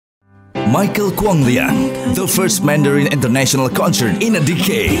Michael Guang Liang, the first Mandarin international concert in a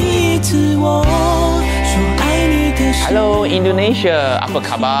decade. Hello Indonesia, apa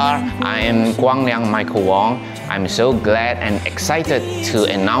kabar? I am Guang Liang Michael Wong. I'm so glad and excited to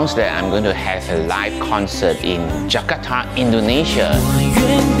announce that I'm going to have a live concert in Jakarta, Indonesia.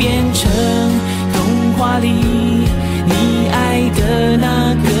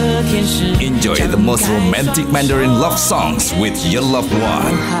 Enjoy the most romantic Mandarin love songs with your loved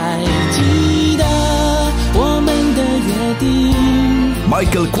one.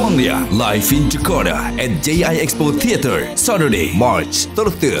 Michael Guang Liang live in Jakarta at JIExpo Theater, Saturday, March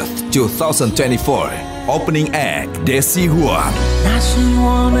 30th, 2024. Opening act, Desy Huang.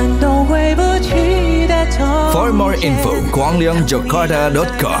 For more info,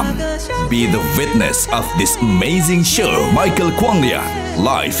 guangliangjakarta.com. Be the witness of this amazing show. Michael Guang Liang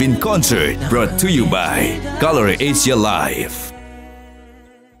live in concert, brought to you by Color Asia Live.